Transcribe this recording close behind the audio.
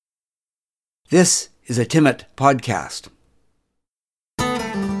This is a Timmit podcast.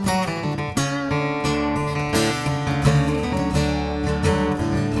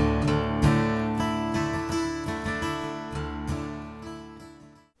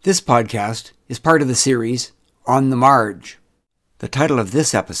 This podcast is part of the series On the Marge. The title of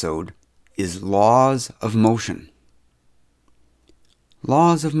this episode is Laws of Motion.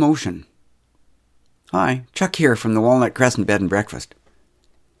 Laws of Motion. Hi, Chuck here from the Walnut Crescent Bed and Breakfast.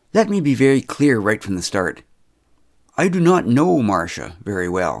 Let me be very clear right from the start. I do not know Marcia very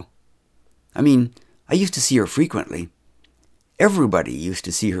well. I used to see her frequently. Everybody used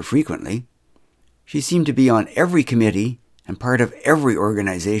to see her frequently. She seemed to be on every committee and part of every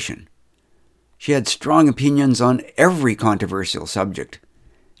organization. She had strong opinions on every controversial subject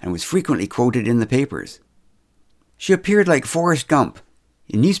and was frequently quoted in the papers. She appeared like Forrest Gump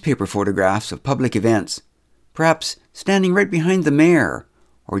in newspaper photographs of public events, perhaps standing right behind the mayor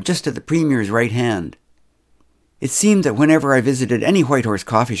or just at the premier's right hand. It seemed that whenever I visited any Whitehorse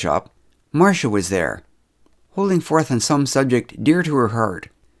coffee shop, Marcia was there, holding forth on some subject dear to her heart,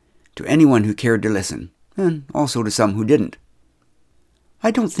 to anyone who cared to listen, and also to some who didn't.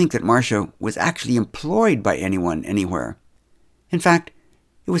 I don't think that Marcia was actually employed by anyone anywhere. In fact,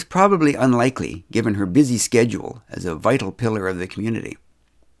 it was probably unlikely given her busy schedule as a vital pillar of the community.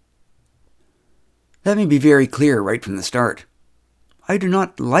 Let me be very clear right from the start. I do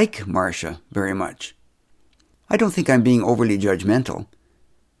not like Marcia very much. I don't think I'm being overly judgmental.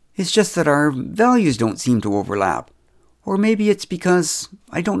 It's just that our values don't seem to overlap. Or maybe it's because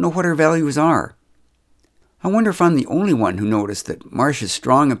I don't know what her values are. I wonder if I'm the only one who noticed that Marcia's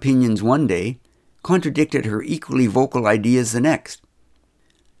strong opinions one day contradicted her equally vocal ideas the next.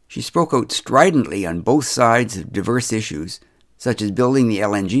 She spoke out stridently on both sides of diverse issues, such as building the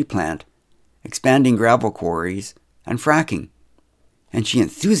LNG plant, expanding gravel quarries, and fracking. And she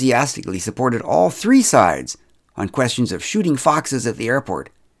enthusiastically supported all three sides on questions of shooting foxes at the airport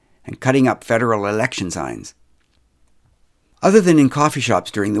and cutting up federal election signs. Other than in coffee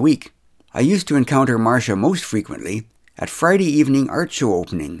shops during the week, I used to encounter Marcia most frequently at Friday evening art show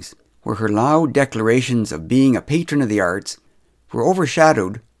openings, where her loud declarations of being a patron of the arts were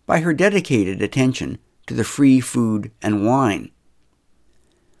overshadowed by her dedicated attention to the free food and wine.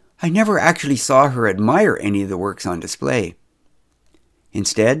 I never actually saw her admire any of the works on display.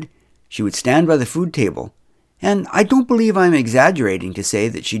 Instead, she would stand by the food table, and I don't believe I'm exaggerating to say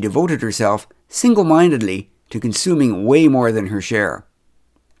that she devoted herself single-mindedly to consuming way more than her share.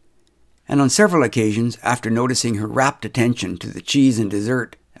 And on several occasions, after noticing her rapt attention to the cheese and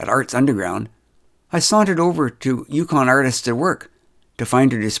dessert at Arts Underground, I sauntered over to Yukon Artists at Work to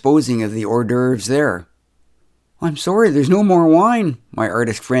find her disposing of the hors d'oeuvres there. "I'm sorry, there's no more wine," my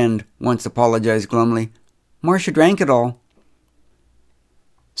artist friend once apologized glumly. "Marcia drank it all."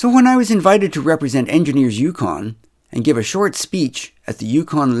 So when I was invited to represent Engineers Yukon and give a short speech at the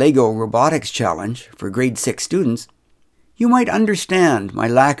Yukon Lego Robotics Challenge for grade 6 students, you might understand my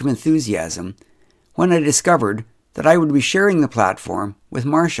lack of enthusiasm when I discovered that I would be sharing the platform with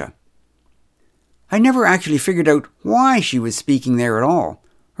Marcia. I never actually figured out why she was speaking there at all,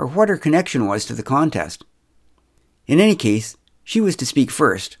 or what her connection was to the contest. In any case, she was to speak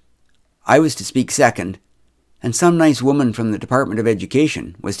first, I was to speak second, and some nice woman from the Department of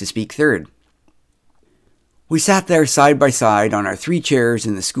Education was to speak third. We sat there side by side on our 3 chairs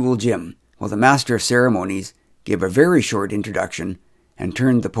in the school gym while the Master of Ceremonies gave a very short introduction and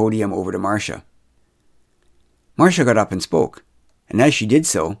turned the podium over to Marcia. Marcia got up and spoke, and as she did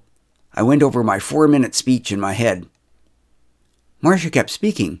so, I went over my 4-minute speech in my head. Marcia kept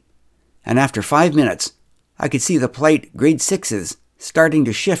speaking, and after 5 minutes, I could see the polite grade 6s starting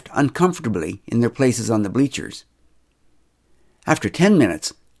to shift uncomfortably in their places on the bleachers. After 10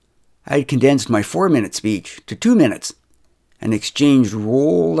 minutes, I had condensed my 4-minute speech to 2 minutes and exchanged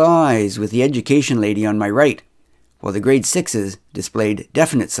rolled eyes with the education lady on my right, while the grade 6s displayed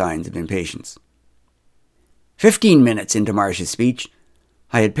definite signs of impatience. 15 minutes into Marcia's speech,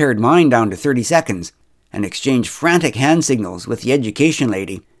 I had pared mine down to 30 seconds and exchanged frantic hand signals with the education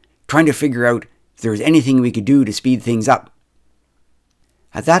lady, trying to figure out if there was anything we could do to speed things up.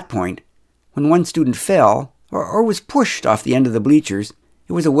 At that point, when one student fell or was pushed off the end of the bleachers,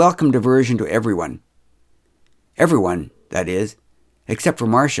 it was a welcome diversion to everyone. Everyone, that is, except for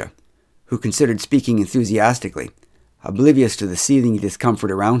Marcia, who considered speaking enthusiastically, oblivious to the seething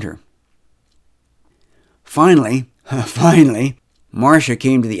discomfort around her. Finally, Marcia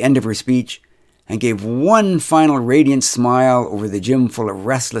came to the end of her speech and gave one final radiant smile over the gym full of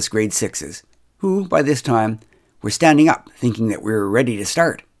restless grade 6s, who, by this time, were standing up, thinking that we were ready to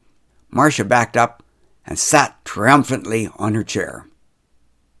start. Marcia backed up and sat triumphantly on her chair.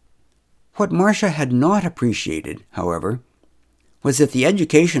 What Marcia had not appreciated, however, was that the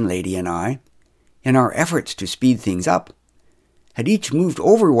education lady and I, in our efforts to speed things up, had each moved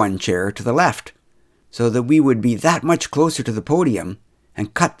over one chair to the left so that we would be that much closer to the podium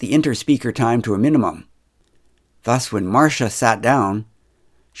and cut the inter-speaker time to a minimum. Thus, when Marcia sat down,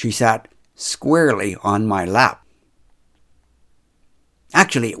 she sat squarely on my lap.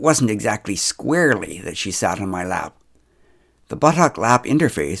 Actually, it wasn't exactly squarely that she sat on my lap. The buttock-lap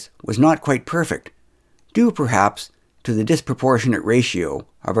interface was not quite perfect, due perhaps to the disproportionate ratio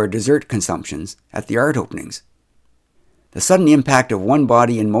of our dessert consumptions at the art openings. The sudden impact of one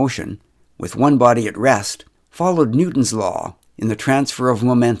body in motion, with one body at rest, followed Newton's law in the transfer of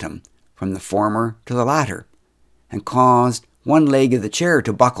momentum from the former to the latter, and caused one leg of the chair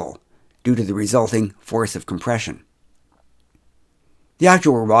to buckle due to the resulting force of compression. The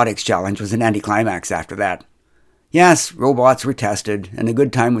actual robotics challenge was an anticlimax after that. Yes, robots were tested, and a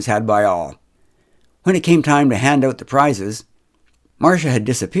good time was had by all. When it came time to hand out the prizes, Marcia had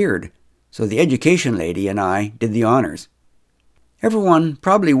disappeared, so the education lady and I did the honors. Everyone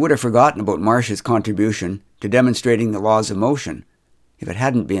probably would have forgotten about Marcia's contribution to demonstrating the laws of motion if it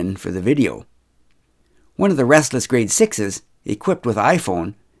hadn't been for the video. One of the restless grade 6s, equipped with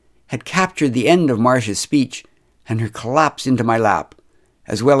iPhone, had captured the end of Marcia's speech and her collapse into my lap,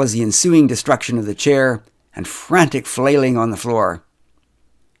 as well as the ensuing destruction of the chair and frantic flailing on the floor.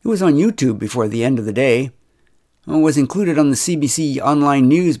 It was on YouTube before the end of the day, was included on the CBC online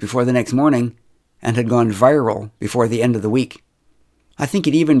news before the next morning, and had gone viral before the end of the week. I think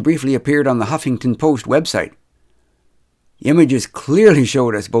it even briefly appeared on the Huffington Post website. The images clearly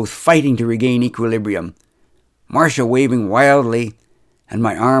showed us both fighting to regain equilibrium, Marcia waving wildly, and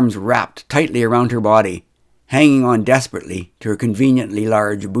my arms wrapped tightly around her body, hanging on desperately to her conveniently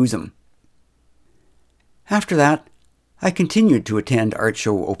large bosom. After that, I continued to attend art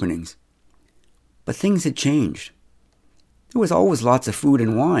show openings. But things had changed. There was always lots of food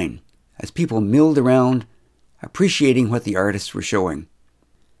and wine, as people milled around, appreciating what the artists were showing.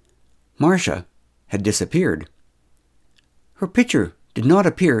 Marcia had disappeared. Her picture did not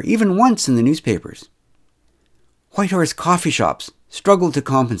appear even once in the newspapers. Whitehorse coffee shops struggled to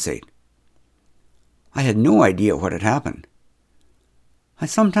compensate. I had no idea what had happened. I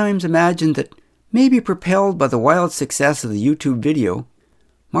sometimes imagined that, maybe propelled by the wild success of the YouTube video,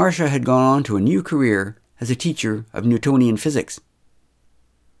 Marcia had gone on to a new career as a teacher of Newtonian physics.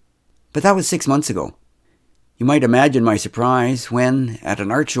 But that was 6 months ago. You might imagine my surprise when, at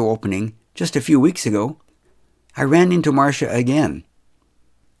an art show opening just a few weeks ago, I ran into Marcia again.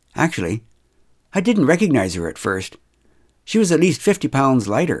 Actually, I didn't recognize her at first. She was at least 50 pounds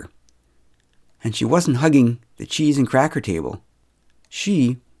lighter. And she wasn't hugging the cheese and cracker table.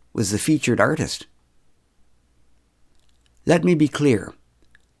 She was the featured artist. Let me be clear.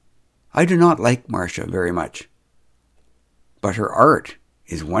 I do not like Marcia very much. But her art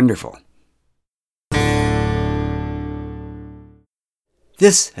is wonderful.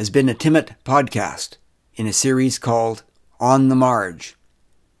 This has been a Timmit podcast in a series called On the Marge.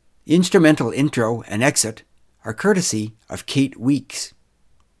 The instrumental intro and exit are courtesy of Kate Weeks.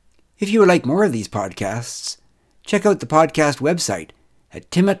 If you would like more of these podcasts, check out the podcast website at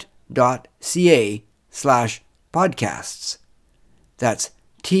timmit.ca/podcasts. That's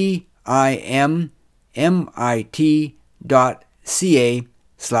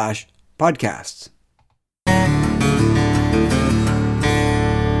TIMMIT.ca/podcasts.